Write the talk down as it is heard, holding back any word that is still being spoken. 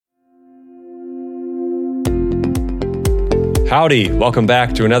Howdy, welcome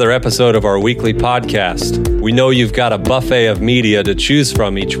back to another episode of our weekly podcast. We know you've got a buffet of media to choose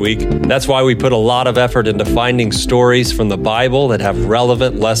from each week. That's why we put a lot of effort into finding stories from the Bible that have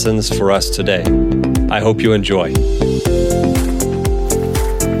relevant lessons for us today. I hope you enjoy.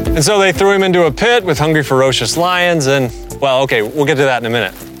 And so they threw him into a pit with hungry, ferocious lions and, we'll get to that in a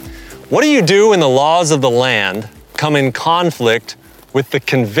minute. What do you do when the laws of the land come in conflict with the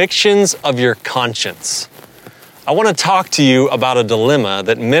convictions of your conscience? I want to talk to you about a dilemma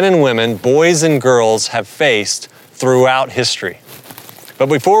that men and women, boys and girls, have faced throughout history. But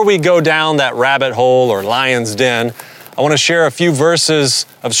before we go down that rabbit hole or lion's den, I want to share a few verses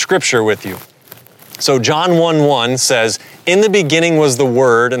of Scripture with you. So John 1:1 says, "In the beginning was the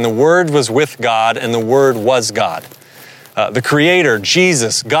Word, and the Word was with God, and the Word was God." The Creator,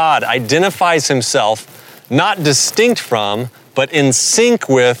 Jesus, God, identifies Himself not distinct from, but in sync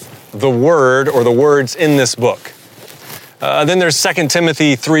with the Word or the words in this book. Then there's 2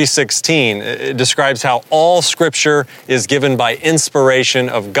 Timothy 3:16. It describes how all Scripture is given by inspiration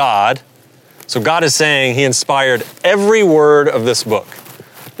of God. So God is saying He inspired every word of this book.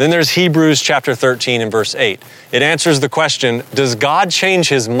 Then there's Hebrews chapter 13 and verse 8. It answers the question, does God change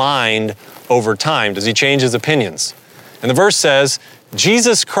His mind over time? Does He change His opinions? And the verse says,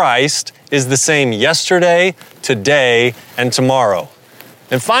 Jesus Christ is the same yesterday, today, and tomorrow.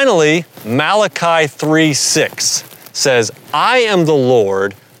 And finally, Malachi 3:6 says, I am the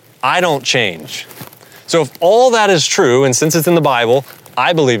Lord, I don't change. So if all that is true, and since it's in the Bible,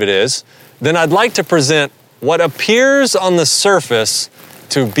 I believe it is, then I'd like to present what appears on the surface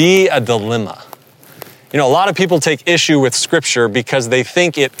to be a dilemma. You know, a lot of people take issue with Scripture because they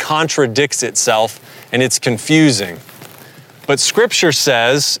think it contradicts itself and it's confusing. But Scripture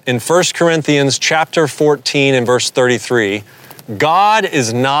says in 1 Corinthians chapter 14 and verse 33, God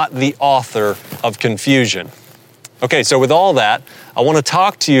is not the author of confusion. Okay, so with all that, I want to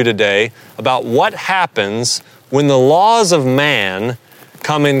talk to you today about what happens when the laws of man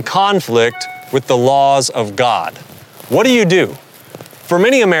come in conflict with the laws of God. What do you do? For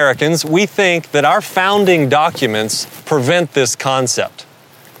many Americans, we think that our founding documents prevent this concept.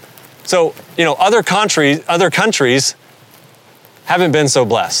 So, other countries haven't been so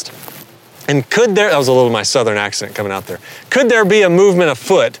blessed. And that was a little of my southern accent coming out there. Could there be a movement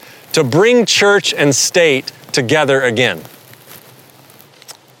afoot to bring church and state together again?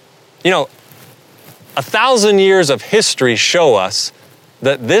 1,000 years of history show us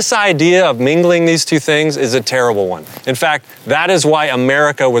that this idea of mingling these two things is a terrible one. In fact, that is why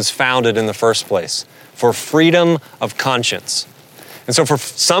America was founded in the first place, for freedom of conscience. And so for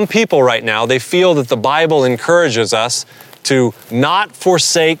some people right now, they feel that the Bible encourages us to not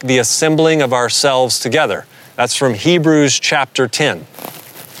forsake the assembling of ourselves together. That's from Hebrews chapter 10.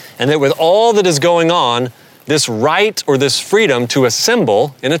 And that with all that is going on, this right or this freedom to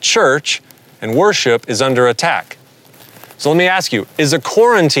assemble in a church and worship is under attack. So let me ask you, is a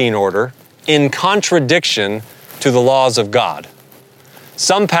quarantine order in contradiction to the laws of God?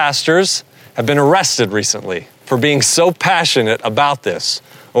 Some pastors have been arrested recently for being so passionate about this.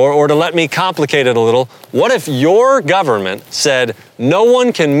 Or to let me complicate it a little, what if your government said no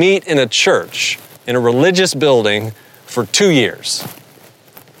one can meet in a church, in a religious building, for 2 years?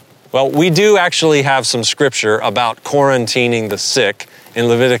 Well, we do actually have some scripture about quarantining the sick in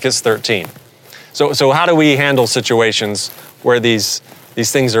Leviticus 13. So how do we handle situations where these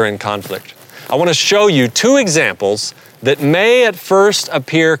things are in conflict? I want to show you two examples that may at first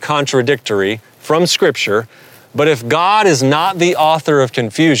appear contradictory from Scripture, but if God is not the author of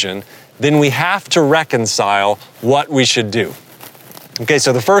confusion, then we have to reconcile what we should do. Okay,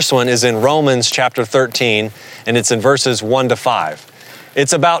 so the first one is in Romans chapter 13, and it's in verses 1 to 5.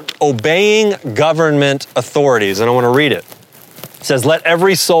 It's about obeying government authorities, and I want to read it. It says, let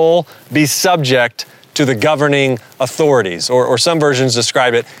every soul be subject to the governing authorities, or some versions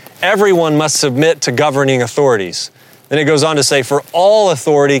describe it, everyone must submit to governing authorities. Then it goes on to say, for all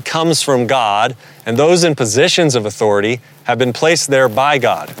authority comes from God, and those in positions of authority have been placed there by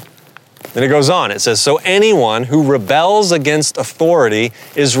God. Then it goes on, it says, so anyone who rebels against authority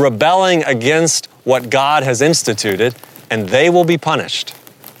is rebelling against what God has instituted, and they will be punished.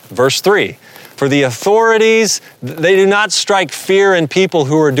 Verse 3, for the authorities, they do not strike fear in people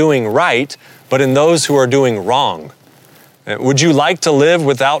who are doing right, but in those who are doing wrong. Would you like to live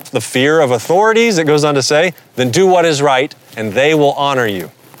without the fear of authorities? It goes on to say, then do what is right, and they will honor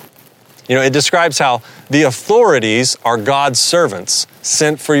you. It describes how the authorities are God's servants,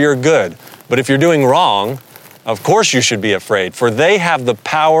 sent for your good. But if you're doing wrong, of course you should be afraid, for they have the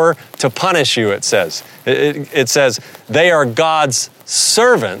power to punish you, it says. It says they are God's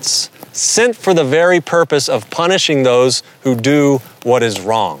servants, sent for the very purpose of punishing those who do what is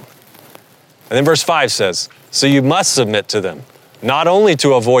wrong. And then verse 5 says, so you must submit to them, not only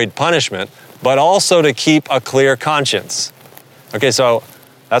to avoid punishment, but also to keep a clear conscience. Okay, so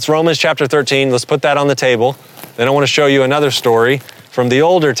that's Romans chapter 13. Let's put that on the table. Then I want to show you another story from the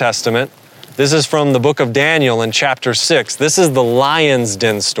Older Testament. This is from the book of Daniel in chapter 6. This is the lion's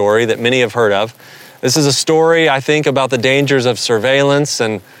den story that many have heard of. This is a story, I think, about the dangers of surveillance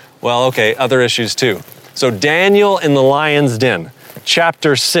and, well, okay, other issues too. So Daniel in the lion's den,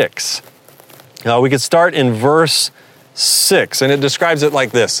 chapter 6. We could start in verse 6, and it describes it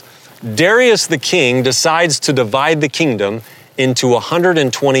like this. Darius the king decides to divide the kingdom into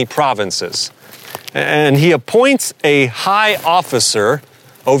 120 provinces. And he appoints a high officer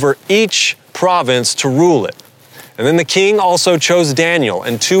over each province to rule it. And then the king also chose Daniel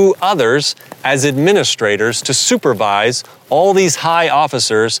and 2 others as administrators to supervise all these high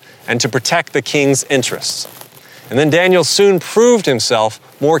officers and to protect the king's interests. And then Daniel soon proved himself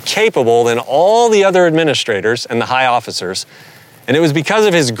more capable than all the other administrators and the high officers. And it was because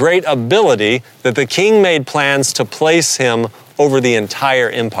of his great ability that the king made plans to place him over the entire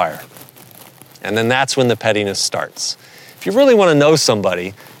empire. And then that's when the pettiness starts. If you really want to know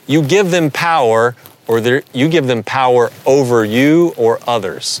somebody, you give them power, or you give them power over you or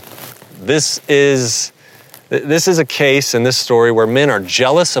others. This is a case in this story where men are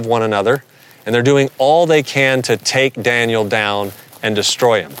jealous of one another, and they're doing all they can to take Daniel down and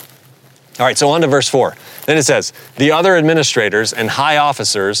destroy him. All right, so on to verse 4. Then it says, the other administrators and high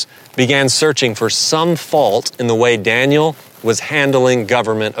officers began searching for some fault in the way Daniel was handling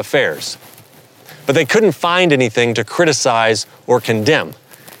government affairs. But they couldn't find anything to criticize or condemn.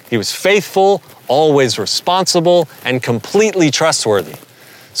 He was faithful, always responsible, and completely trustworthy.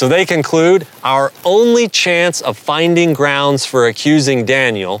 So they conclude, our only chance of finding grounds for accusing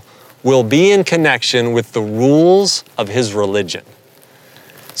Daniel will be in connection with the rules of his religion.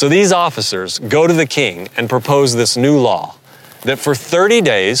 So these officers go to the king and propose this new law, that for 30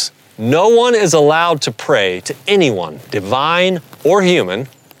 days, no one is allowed to pray to anyone, divine or human,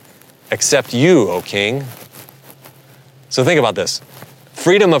 except you, O king. So think about this.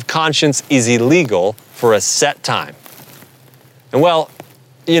 Freedom of conscience is illegal for a set time. And well,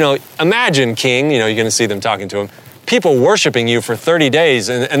 imagine king, you're going to see them talking to him, people worshiping you for 30 days,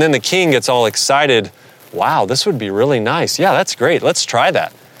 and then the king gets all excited. Wow, this would be really nice. Yeah, that's great. Let's try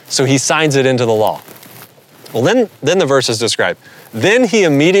that. So he signs it into the law. Well, then the verse is described. Then he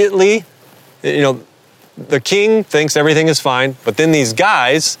immediately, the king thinks everything is fine, but then these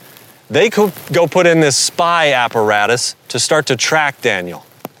guys, they could go put in this spy apparatus to start to track Daniel,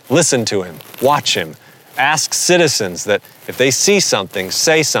 listen to him, watch him, ask citizens that if they see something,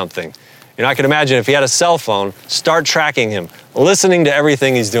 say something. I can imagine if he had a cell phone, start tracking him, listening to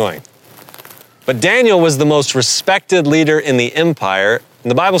everything he's doing. But Daniel was the most respected leader in the empire, and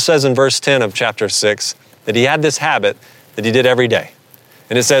the Bible says in verse 10 of chapter 6 that he had this habit that he did every day.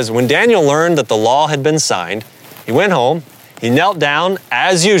 And it says, when Daniel learned that the law had been signed, he went home, he knelt down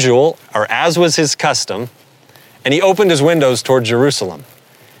as usual, or as was his custom, and he opened his windows toward Jerusalem,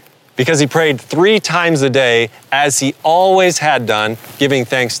 because he prayed 3 times a day, as he always had done, giving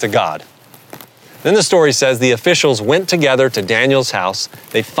thanks to God. Then the story says the officials went together to Daniel's house.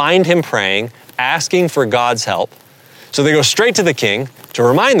 They find him praying, asking for God's help. So they go straight to the king to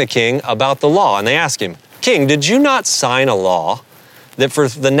remind the king about the law. And they ask him, King, did you not sign a law that for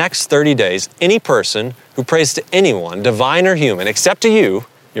the next 30 days, any person who prays to anyone, divine or human, except to you,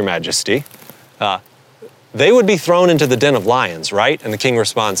 your majesty, they would be thrown into the den of lions, right? And the king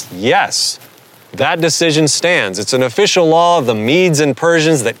responds, yes, that decision stands. It's an official law of the Medes and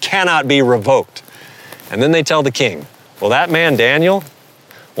Persians that cannot be revoked. And then they tell the king, well, that man Daniel,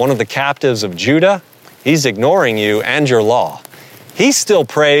 one of the captives of Judah, he's ignoring you and your law. He still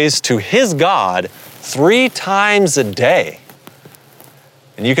prays to his God 3 times a day.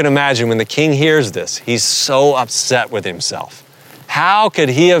 And you can imagine when the king hears this, he's so upset with himself. How could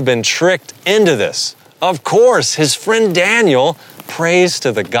he have been tricked into this? Of course, his friend Daniel prays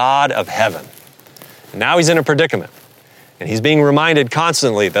to the God of heaven. And now he's in a predicament. And he's being reminded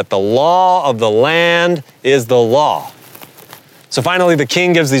constantly that the law of the land is the law. So finally, the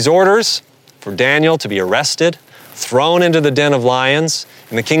king gives these orders for Daniel to be arrested, thrown into the den of lions.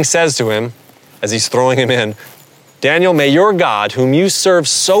 And the king says to him, as he's throwing him in, Daniel, may your God, whom you serve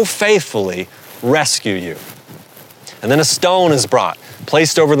so faithfully, rescue you. And then a stone is brought,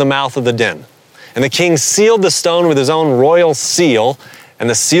 placed over the mouth of the den. And the king sealed the stone with his own royal seal and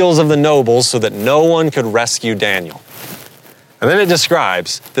the seals of the nobles so that no one could rescue Daniel. And then it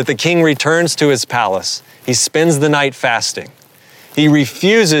describes that the king returns to his palace. He spends the night fasting. He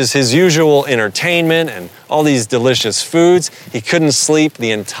refuses his usual entertainment and all these delicious foods. He couldn't sleep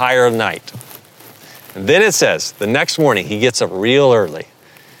the entire night. And then it says, the next morning he gets up real early.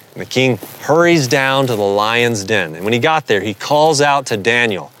 And the king hurries down to the lion's den. And when he got there, he calls out to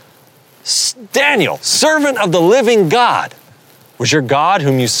Daniel, Daniel, servant of the living God, was your God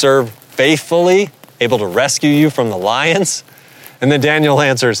whom you serve faithfully able to rescue you from the lions? And then Daniel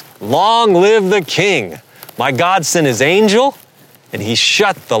answers, long live the king. My God sent his angel and he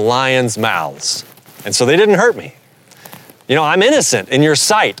shut the lions' mouths. And so they didn't hurt me. You know, I'm innocent in your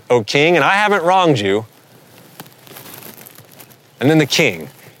sight, O king, and I haven't wronged you. And then the king,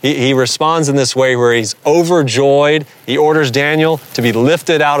 he responds in this way where he's overjoyed. He orders Daniel to be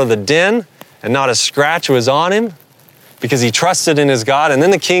lifted out of the den and not a scratch was on him because he trusted in his God. And then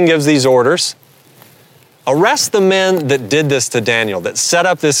the king gives these orders. Arrest the men that did this to Daniel, that set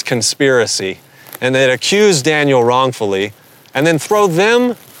up this conspiracy and that accused Daniel wrongfully, and then throw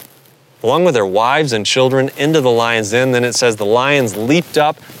them, along with their wives and children, into the lion's den. Then it says the lions leaped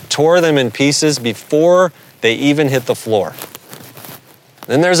up, tore them in pieces before they even hit the floor.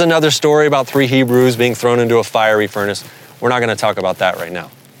 Then there's another story about 3 Hebrews being thrown into a fiery furnace. We're not going to talk about that right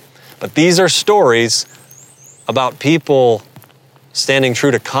now. But these are stories about people standing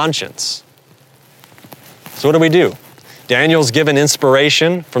true to conscience. So what do? Daniel's given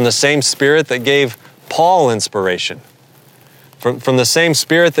inspiration from the same Spirit that gave Paul inspiration. From the same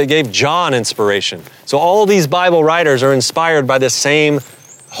Spirit that gave John inspiration. So all these Bible writers are inspired by the same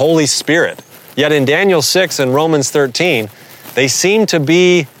Holy Spirit. Yet in Daniel 6 and Romans 13, they seem to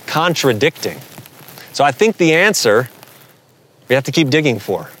be contradicting. So I think the answer we have to keep digging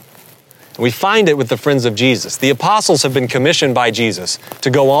for. We find it with the friends of Jesus. The apostles have been commissioned by Jesus to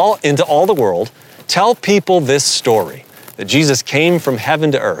go into all the world, tell people this story, that Jesus came from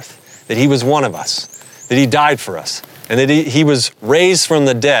heaven to earth, that he was one of us, that he died for us, and that he was raised from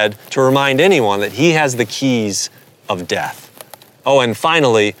the dead to remind anyone that he has the keys of death. Oh, and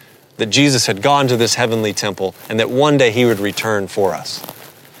finally, that Jesus had gone to this heavenly temple and that one day he would return for us.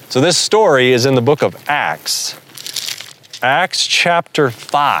 So this story is in the book of Acts. Acts chapter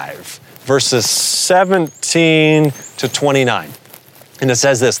 5, verses 17 to 29. And it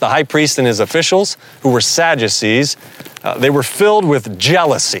says this, the high priest and his officials, who were Sadducees, they were filled with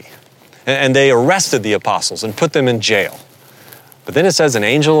jealousy. And they arrested the apostles and put them in jail. But then it says an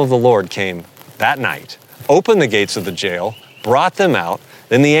angel of the Lord came that night, opened the gates of the jail, brought them out.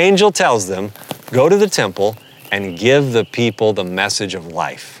 Then the angel tells them, go to the temple and give the people the message of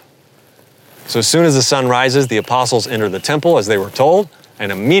life. So as soon as the sun rises, the apostles enter the temple as they were told,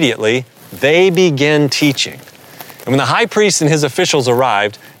 and immediately they begin teaching. And when the high priest and his officials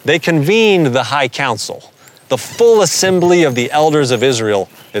arrived, they convened the high council, the full assembly of the elders of Israel,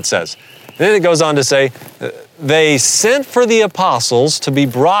 it says. And then it goes on to say, they sent for the apostles to be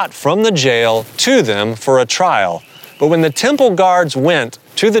brought from the jail to them for a trial. But when the temple guards went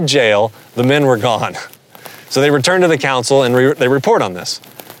to the jail, the men were gone. So they returned to the council and they report on this.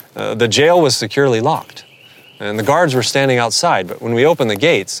 The jail was securely locked and the guards were standing outside. But when we opened the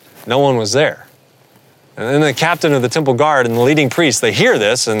gates, no one was there. And then the captain of the temple guard and the leading priest, they hear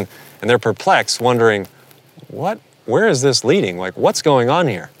this and they're perplexed, wondering, where is this leading? Like, what's going on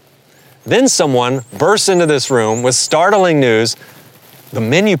here? Then someone bursts into this room with startling news. The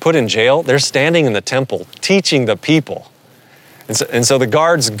men you put in jail, they're standing in the temple teaching the people. And so the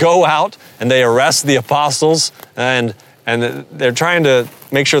guards go out and they arrest the apostles and they're trying to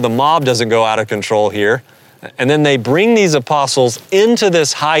make sure the mob doesn't go out of control here. And then they bring these apostles into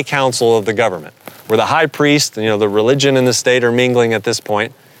this high council of the government where the high priest, the religion and the state are mingling at this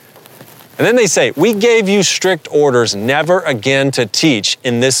point. And then they say, we gave you strict orders never again to teach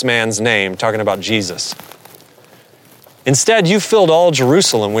in this man's name, talking about Jesus. Instead, you filled all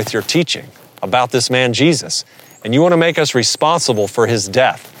Jerusalem with your teaching about this man Jesus, and you want to make us responsible for his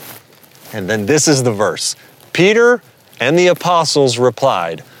death. And then this is the verse. Peter and the apostles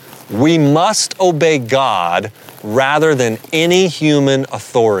replied, we must obey God rather than any human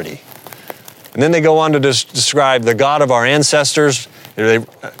authority. And then they go on to describe the God of our ancestors.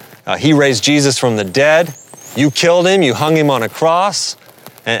 He raised Jesus from the dead. You killed him, you hung him on a cross,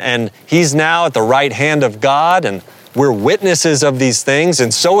 and he's now at the right hand of God, and we're witnesses of these things,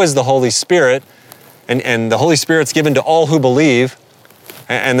 and so is the Holy Spirit, and the Holy Spirit's given to all who believe.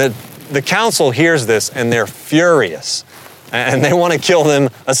 And the council hears this, and they're furious, and they want to kill them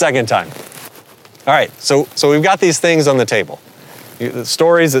a second time. All right, so we've got these things on the table. The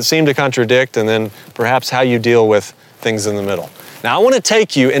stories that seem to contradict, and then perhaps how you deal with things in the middle. Now, I want to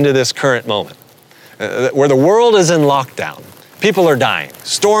take you into this current moment where the world is in lockdown. People are dying.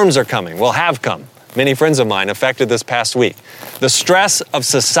 Storms are coming, have come. many friends of mine affected this past week. The stress of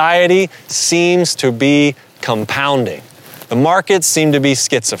society seems to be compounding. The markets seem to be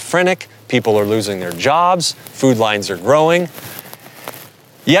schizophrenic. People are losing their jobs. Food lines are growing.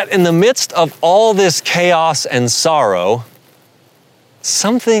 Yet in the midst of all this chaos and sorrow,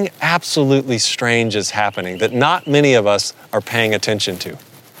 something absolutely strange is happening that not many of us are paying attention to.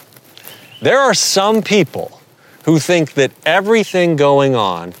 There are some people who think that everything going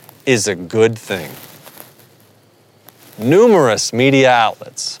on is a good thing. Numerous media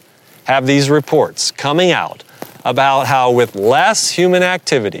outlets have these reports coming out about how with less human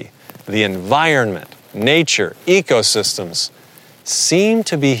activity, the environment, nature, ecosystems seem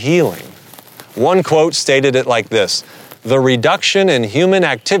to be healing. One quote stated it like this: "The reduction in human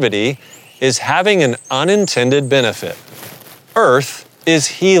activity is having an unintended benefit. Earth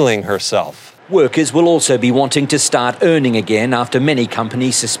is healing herself." Workers will also be wanting to start earning again after many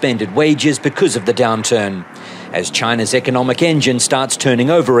companies suspended wages because of the downturn. As China's economic engine starts turning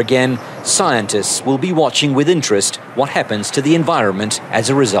over again, scientists will be watching with interest what happens to the environment as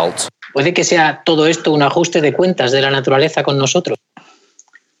a result. Puede que sea todo esto un ajuste de cuentas de la naturaleza con nosotros.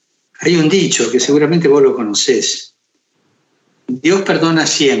 Hay un dicho que seguramente vos lo conocés. Dios perdona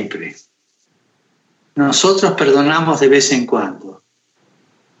siempre. Nosotros perdonamos de vez en cuando.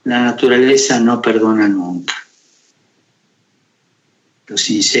 La naturaleza no perdona nunca. Los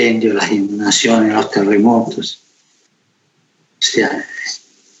incendios, las inundaciones, los terremotos. O sea,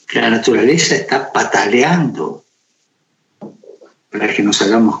 la naturaleza está pataleando para que nos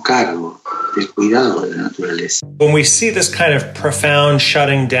hagamos cargo del cuidado de la naturaleza. When we see this kind of profound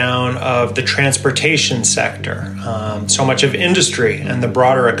shutting down of the transportation sector, so much of industry and the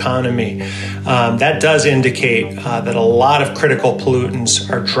broader economy, that does indicate that a lot of critical pollutants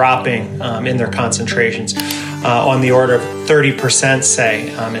are dropping in their concentrations, on the order of 30%, say,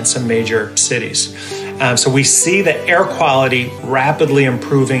 in some major cities. So we see the air quality rapidly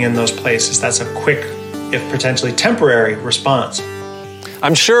improving in those places. That's a quick, if potentially temporary, response.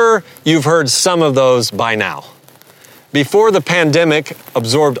 I'm sure you've heard some of those by now. Before the pandemic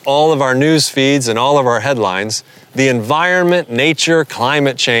absorbed all of our news feeds and all of our headlines, the environment, nature,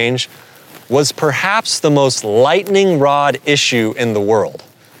 climate change was perhaps the most lightning rod issue in the world.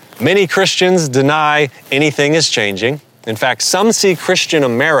 Many Christians deny anything is changing. In fact, some see Christian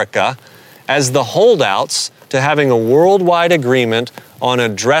America as the holdouts to having a worldwide agreement on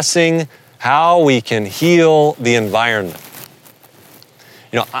addressing how we can heal the environment.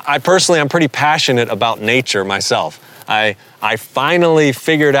 You know, I personally, I'm pretty passionate about nature myself. I finally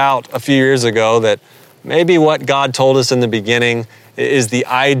figured out a few years ago that maybe what God told us in the beginning is the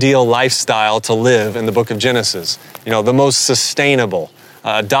ideal lifestyle to live in the book of Genesis. You know, the most sustainable,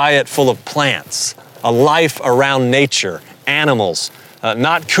 a diet full of plants, a life around nature, animals,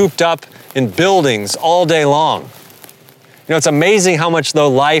 not cooped up in buildings all day long. You know, it's amazing how much, though,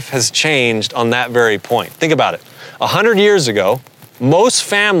 life has changed on that very point. Think about it. 100 years ago, most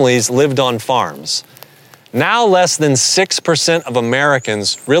families lived on farms. Now less than 6% of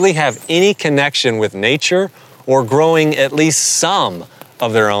Americans really have any connection with nature or growing at least some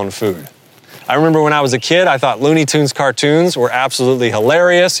of their own food. I remember when I was a kid, I thought Looney Tunes cartoons were absolutely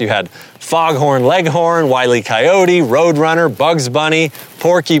hilarious. You had Foghorn Leghorn, Wile E. Coyote, Roadrunner, Bugs Bunny,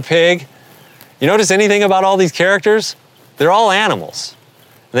 Porky Pig. You notice anything about all these characters? They're all animals.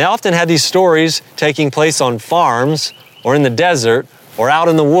 And they often had these stories taking place on farms or in the desert or out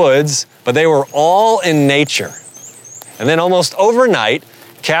in the woods, but they were all in nature. And then almost overnight,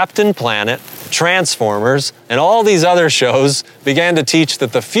 Captain Planet, Transformers, and all these other shows began to teach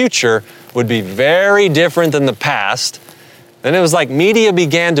that the future would be very different than the past. Then it was like media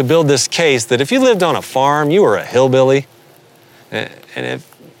began to build this case that if you lived on a farm, you were a hillbilly. And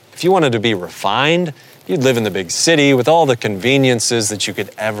if you wanted to be refined, you'd live in the big city with all the conveniences that you could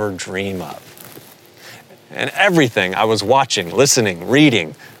ever dream of. And everything I was watching, listening,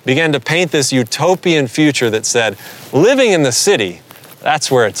 reading, began to paint this utopian future that said, living in the city,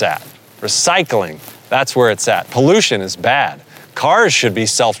 that's where it's at. Recycling, that's where it's at. Pollution is bad. Cars should be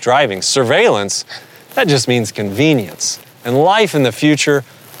self-driving. Surveillance, that just means convenience. And life in the future,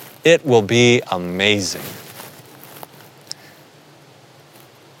 it will be amazing.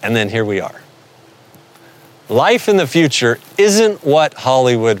 And then here we are. Life in the future isn't what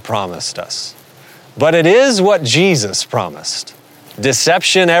Hollywood promised us, but it is what Jesus promised.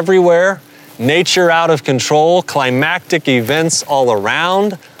 Deception everywhere, nature out of control, climactic events all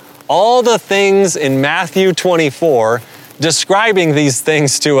around, all the things in Matthew 24 describing these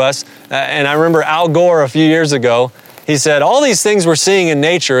things to us. And I remember Al Gore a few years ago, he said, all these things we're seeing in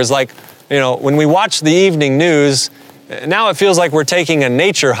nature is like, you know, when we watch the evening news, now it feels like we're taking a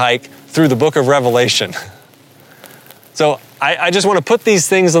nature hike through the book of Revelation. So I just want to put these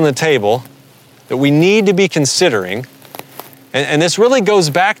things on the table that we need to be considering. And this really goes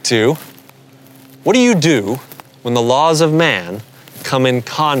back to, what do you do when the laws of man come in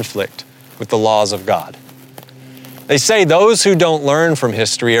conflict with the laws of God? They say those who don't learn from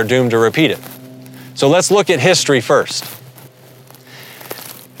history are doomed to repeat it. So let's look at history first.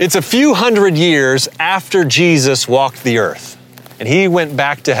 It's a few hundred years after Jesus walked the earth, and he went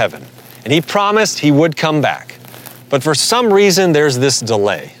back to heaven, and he promised he would come back. But for some reason, there's this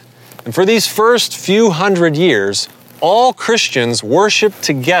delay. And for these first few hundred years, all Christians worship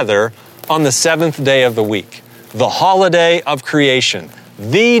together on the seventh day of the week, the holiday of creation,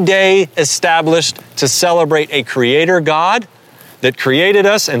 the day established to celebrate a creator God that created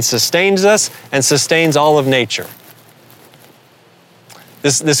us and sustains all of nature.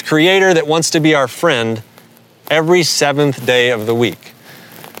 This creator that wants to be our friend every seventh day of the week.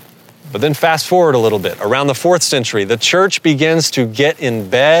 But then fast forward a little bit. Around the 4th century, the church begins to get in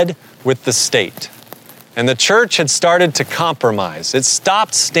bed with the state. And the church had started to compromise. It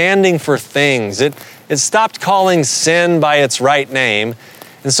stopped standing for things. It stopped calling sin by its right name.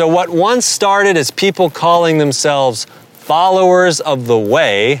 And so what once started as people calling themselves followers of the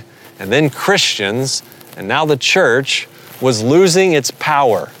way, and then Christians, and now the church, was losing its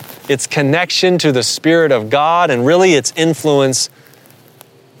power, its connection to the Spirit of God, and really its influence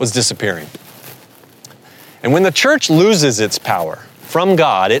was disappearing. And when the church loses its power from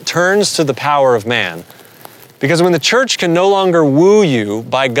God, it turns to the power of man. Because when the church can no longer woo you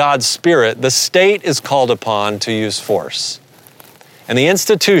by God's Spirit, the state is called upon to use force. And the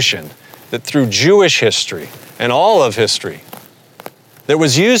institution that through Jewish history and all of history that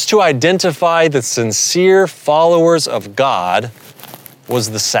was used to identify the sincere followers of God was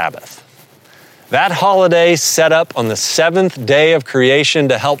the Sabbath. That holiday set up on the seventh day of creation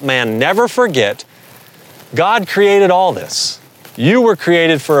to help man never forget God created all this. You were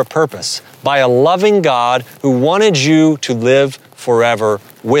created for a purpose by a loving God who wanted you to live forever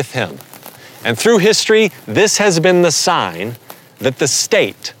with Him. And through history, this has been the sign that the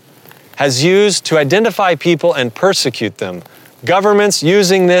state has used to identify people and persecute them. Governments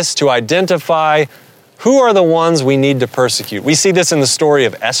using this to identify who are the ones we need to persecute. We see this in the story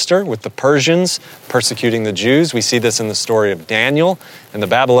of Esther with the Persians persecuting the Jews. We see this in the story of Daniel and the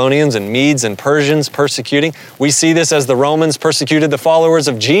Babylonians and Medes and Persians persecuting. We see this as the Romans persecuted the followers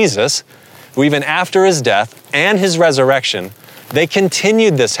of Jesus, who even after his death and his resurrection, they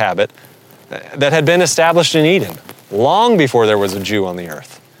continued this habit that had been established in Eden long before there was a Jew on the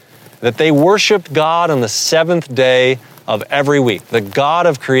earth. That they worshiped God on the seventh day of every week, the God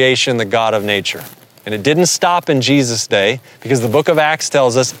of creation, the God of nature. And it didn't stop in Jesus' day, because the book of Acts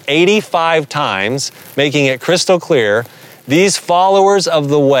tells us 85 times, making it crystal clear, these followers of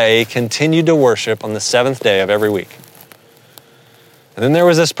the way continued to worship on the seventh day of every week. And then there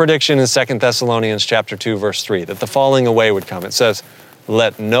was this prediction in 2 Thessalonians chapter 2, verse 3, that the falling away would come. It says,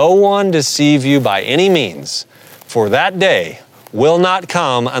 "Let no one deceive you by any means, for that day will not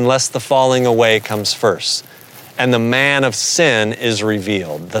come unless the falling away comes first. And the man of sin is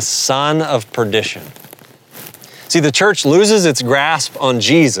revealed, the son of perdition." See, the church loses its grasp on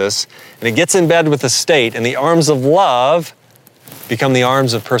Jesus, and it gets in bed with the state, and the arms of love become the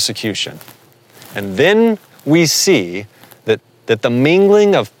arms of persecution. And then we see that the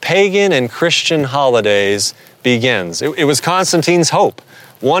mingling of pagan and Christian holidays begins. It was Constantine's hope,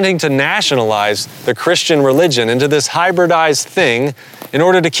 wanting to nationalize the Christian religion into this hybridized thing in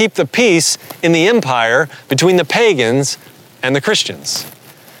order to keep the peace in the empire between the pagans and the Christians.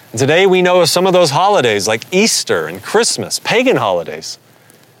 And today we know of some of those holidays like Easter and Christmas, pagan holidays,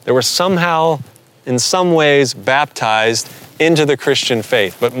 that were somehow, in some ways, baptized into the Christian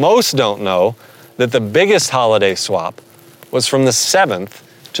faith. But most don't know that the biggest holiday swap was from the 7th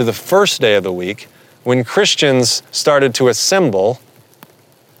to the first day of the week, when Christians started to assemble,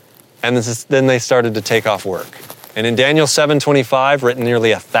 and then they started to take off work. And in Daniel 7:25, written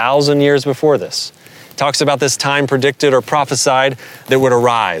nearly 1,000 years before this, talks about this time predicted or prophesied that would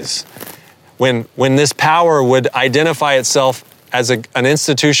arise, when this power would identify itself as an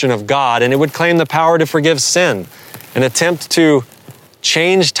institution of God, and it would claim the power to forgive sin, and attempt to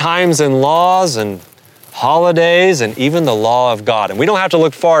change times and laws and holidays and even the law of God. And we don't have to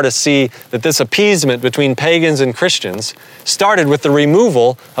look far to see that this appeasement between pagans and Christians started with the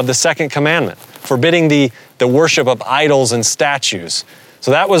removal of the second commandment, forbidding the worship of idols and statues.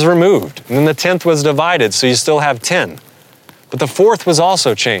 So that was removed. And then the 10th was divided, so you still have 10. But the 4th was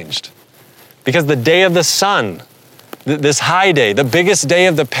also changed, because the day of the sun, this high day, the biggest day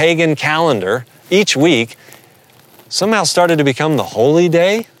of the pagan calendar, each week, somehow started to become the holy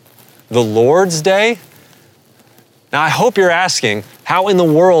day the Lord's Day? Now, I hope you're asking, how in the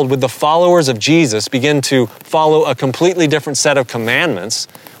world would the followers of Jesus begin to follow a completely different set of commandments,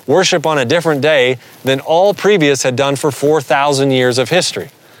 worship on a different day than all previous had done for 4,000 years of history?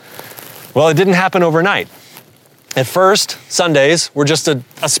 Well, it didn't happen overnight. At first, Sundays were just a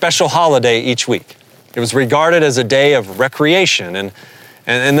special holiday each week. It was regarded as a day of recreation,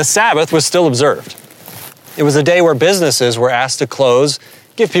 and the Sabbath was still observed. It was a day where businesses were asked to close,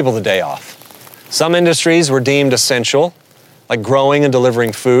 give people the day off. Some industries were deemed essential, like growing and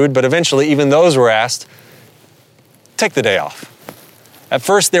delivering food, but eventually even those were asked, take the day off. At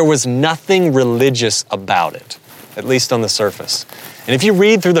first, there was nothing religious about it, at least on the surface. And if you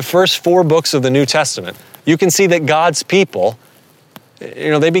read through the first 4 books of the New Testament, you can see that God's people,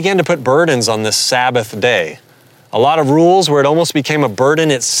 they began to put burdens on this Sabbath day. A lot of rules where it almost became a burden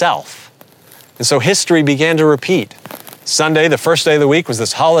itself. And so history began to repeat. Sunday, the first day of the week, was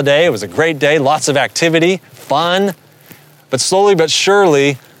this holiday. It was a great day, lots of activity, fun. But slowly but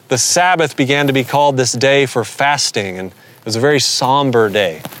surely, the Sabbath began to be called this day for fasting, and it was a very somber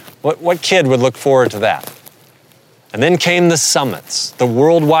day. What kid would look forward to that? And then came the summits, the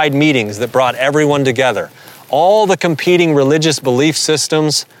worldwide meetings that brought everyone together, all the competing religious belief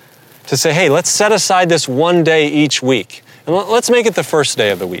systems to say, hey, let's set aside this one day each week, and let's make it the first day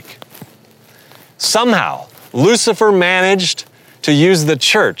of the week. Somehow, Lucifer managed to use the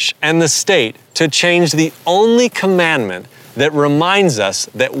church and the state to change the only commandment that reminds us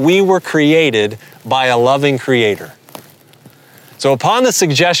that we were created by a loving Creator. So upon the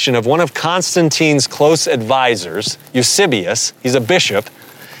suggestion of one of Constantine's close advisors, Eusebius, he's a bishop,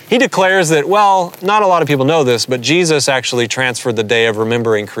 he declares that, well, not a lot of people know this, but Jesus actually transferred the day of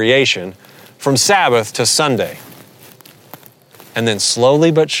remembering creation from Sabbath to Sunday. And then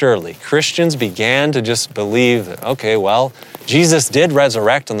slowly but surely, Christians began to just believe that, okay, well, Jesus did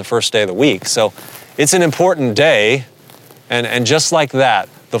resurrect on the first day of the week, so it's an important day. And just like that,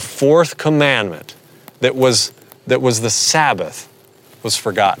 the 4th commandment that was the Sabbath was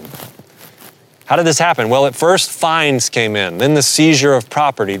forgotten. How did this happen? Well, at first fines came in, then the seizure of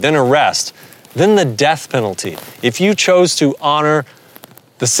property, then arrest, then the death penalty. If you chose to honor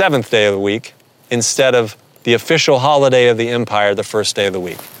the 7th day of the week instead of the official holiday of the empire, the first day of the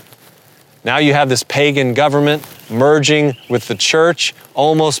week. Now you have this pagan government merging with the church,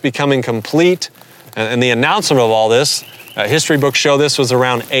 almost becoming complete. And the announcement of all this, history books show this was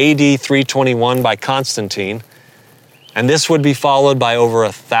around AD 321 by Constantine. And this would be followed by over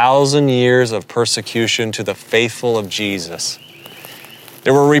 1,000 years of persecution to the faithful of Jesus.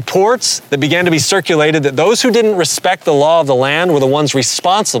 There were reports that began to be circulated that those who didn't respect the law of the land were the ones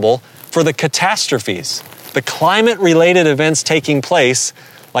responsible for the catastrophes, the climate-related events taking place,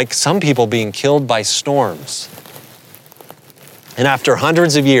 like some people being killed by storms. And after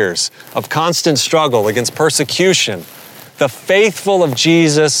hundreds of years of constant struggle against persecution, the faithful of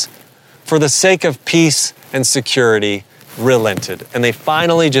Jesus, for the sake of peace and security, relented. And they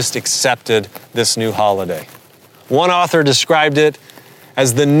finally just accepted this new holiday. One author described it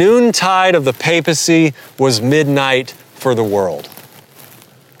as the noontide of the papacy was midnight for the world.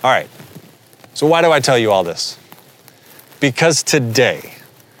 All right, so why do I tell you all this? Because today,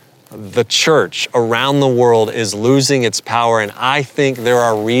 the church around the world is losing its power, and I think there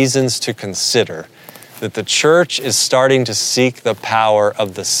are reasons to consider that the church is starting to seek the power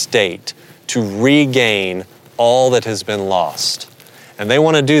of the state to regain all that has been lost. And they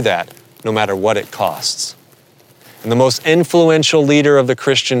want to do that no matter what it costs. And the most influential leader of the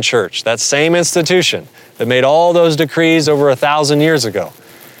Christian church, that same institution that made all those decrees over 1,000 years ago,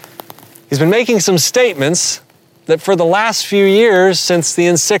 he's been making some statements that for the last few years, since the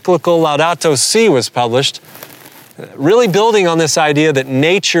encyclical Laudato Si was published, really building on this idea that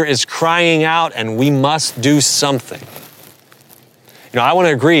nature is crying out and we must do something. I want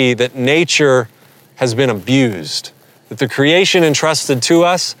to agree that nature has been abused, that the creation entrusted to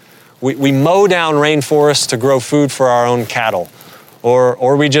us, we mow down rainforests to grow food for our own cattle,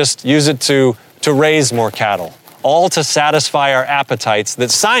 or we just use it to raise more cattle, all to satisfy our appetites that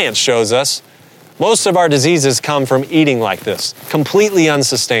science shows us most of our diseases come from eating like this, completely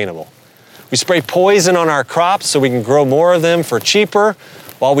unsustainable. We spray poison on our crops so we can grow more of them for cheaper,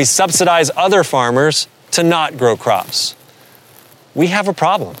 while we subsidize other farmers to not grow crops. We have a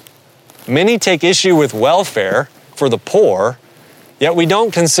problem. Many take issue with welfare for the poor, yet we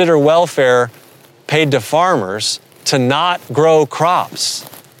don't consider welfare paid to farmers to not grow crops.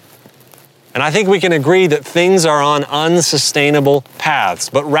 And I think we can agree that things are on unsustainable paths.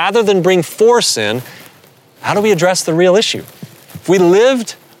 But rather than bring force in, how do we address the real issue? If we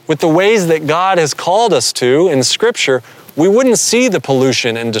lived with the ways that God has called us to in Scripture, we wouldn't see the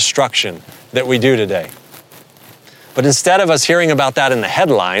pollution and destruction that we do today. But instead of us hearing about that in the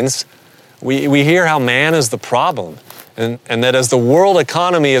headlines, we hear how man is the problem. And that as the world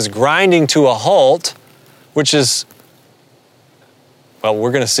economy is grinding to a halt, which is, well,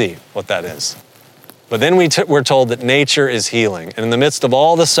 we're going to see what that is. But then we're told that nature is healing. And in the midst of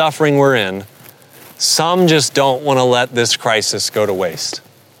all the suffering we're in, some just don't want to let this crisis go to waste.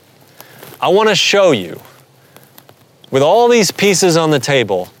 I want to show you, with all these pieces on the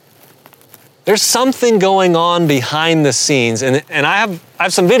table, there's something going on behind the scenes. And I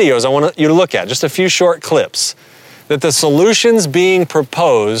have some videos I want you to look at, just a few short clips, that the solutions being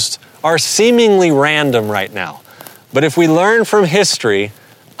proposed are seemingly random right now. But if we learn from history,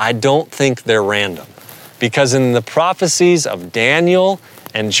 I don't think they're random. Because in the prophecies of Daniel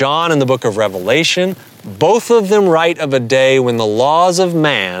and John in the book of Revelation, both of them write of a day when the laws of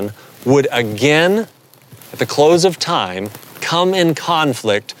man would again, at the close of time, come in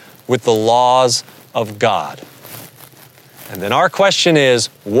conflict with the laws of God. And then our question is,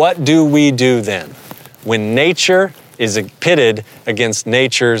 what do we do then when nature is pitted against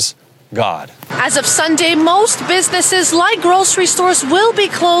nature's God? As of Sunday, most businesses like grocery stores will be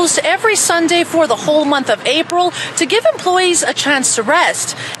closed every Sunday for the whole month of April to give employees a chance to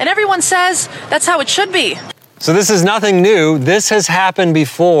rest. And everyone says that's how it should be. So this is nothing new. This has happened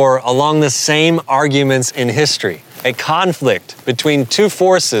before along the same arguments in history. A conflict between two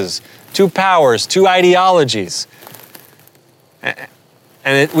forces, two powers, two ideologies.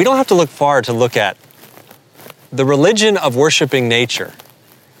 And we don't have to look far to look at the religion of worshiping nature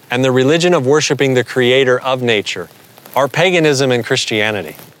and the religion of worshiping the creator of nature are paganism and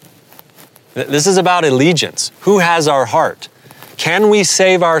Christianity. This is about allegiance. Who has our heart? Can we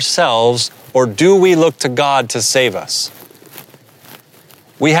save ourselves, or do we look to God to save us?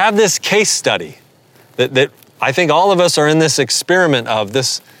 We have this case study that I think all of us are in this experiment of,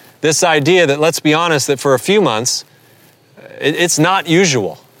 this idea that, let's be honest, that for a few months, it's not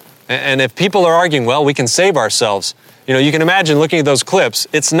usual. And if people are arguing, well, we can save ourselves, you can imagine looking at those clips,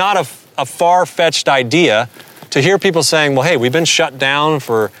 it's not a far-fetched idea to hear people saying, well, hey, we've been shut down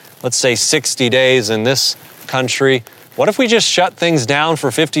for, let's say, 60 days in this country. What if we just shut things down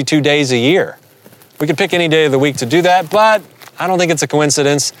for 52 days a year? We could pick any day of the week to do that, but I don't think it's a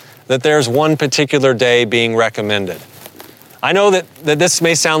coincidence that there's one particular day being recommended. I know that this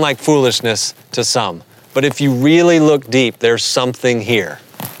may sound like foolishness to some, but if you really look deep, there's something here.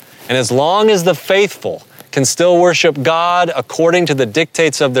 And as long as the faithful can still worship God according to the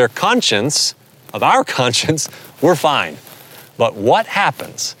dictates of their conscience, of our conscience, we're fine. But what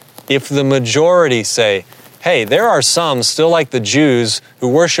happens if the majority say, hey, there are some, still like the Jews, who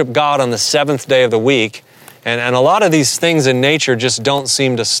worship God on the seventh day of the week, and a lot of these things in nature just don't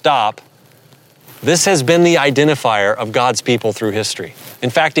seem to stop? This has been the identifier of God's people through history. In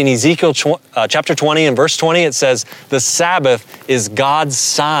fact, in Ezekiel chapter 20 and verse 20, it says, the Sabbath is God's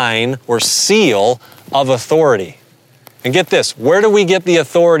sign or seal of authority. And get this, where do we get the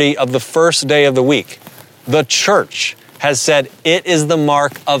authority of the first day of the week? The church has said it is the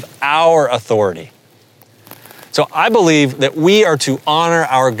mark of our authority. So I believe that we are to honor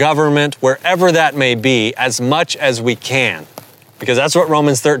our government wherever that may be as much as we can, because that's what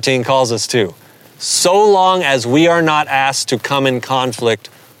Romans 13 calls us to. So long as we are not asked to come in conflict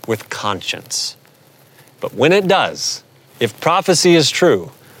with conscience. But when it does, if prophecy is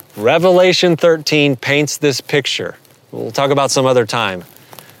true, Revelation 13 paints this picture, we'll talk about some other time,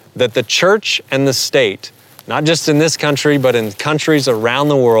 that the church and the state, not just in this country, but in countries around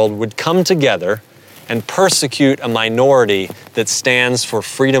the world, would come together and persecute a minority that stands for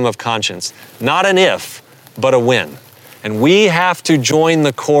freedom of conscience. Not an if, but a when. And we have to join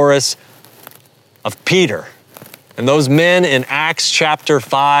the chorus of Peter and those men in Acts chapter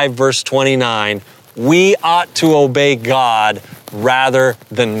 5, verse 29. We ought to obey God rather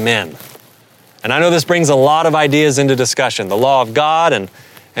than men. And I know this brings a lot of ideas into discussion, the law of God,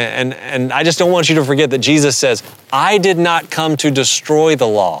 and I just don't want you to forget that Jesus says, I did not come to destroy the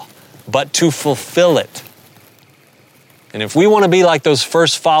law, but to fulfill it. And if we want to be like those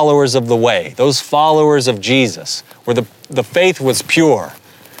first followers of the way, those followers of Jesus, where the faith was pure,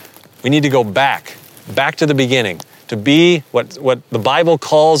 we need to go back to the beginning, to be what the Bible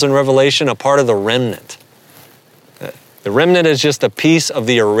calls in Revelation a part of the remnant. The remnant is just a piece of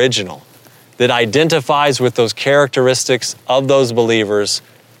the original that identifies with those characteristics of those believers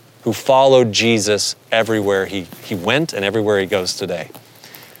who followed Jesus everywhere he went and everywhere he goes today.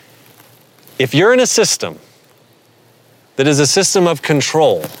 If you're in a system that is a system of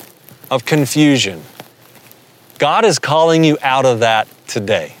control, of confusion, God is calling you out of that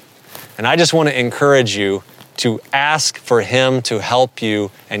today. And I just want to encourage you to ask for Him to help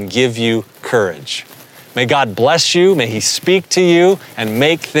you and give you courage. May God bless you, may He speak to you and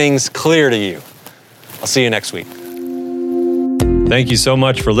make things clear to you. I'll see you next week. Thank you so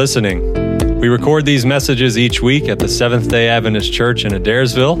much for listening. We record these messages each week at the Seventh-day Adventist Church in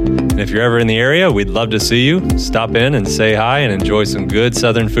Adairsville. And if you're ever in the area, we'd love to see you. Stop in and say hi and enjoy some good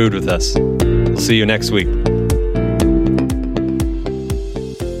Southern food with us. We'll see you next week.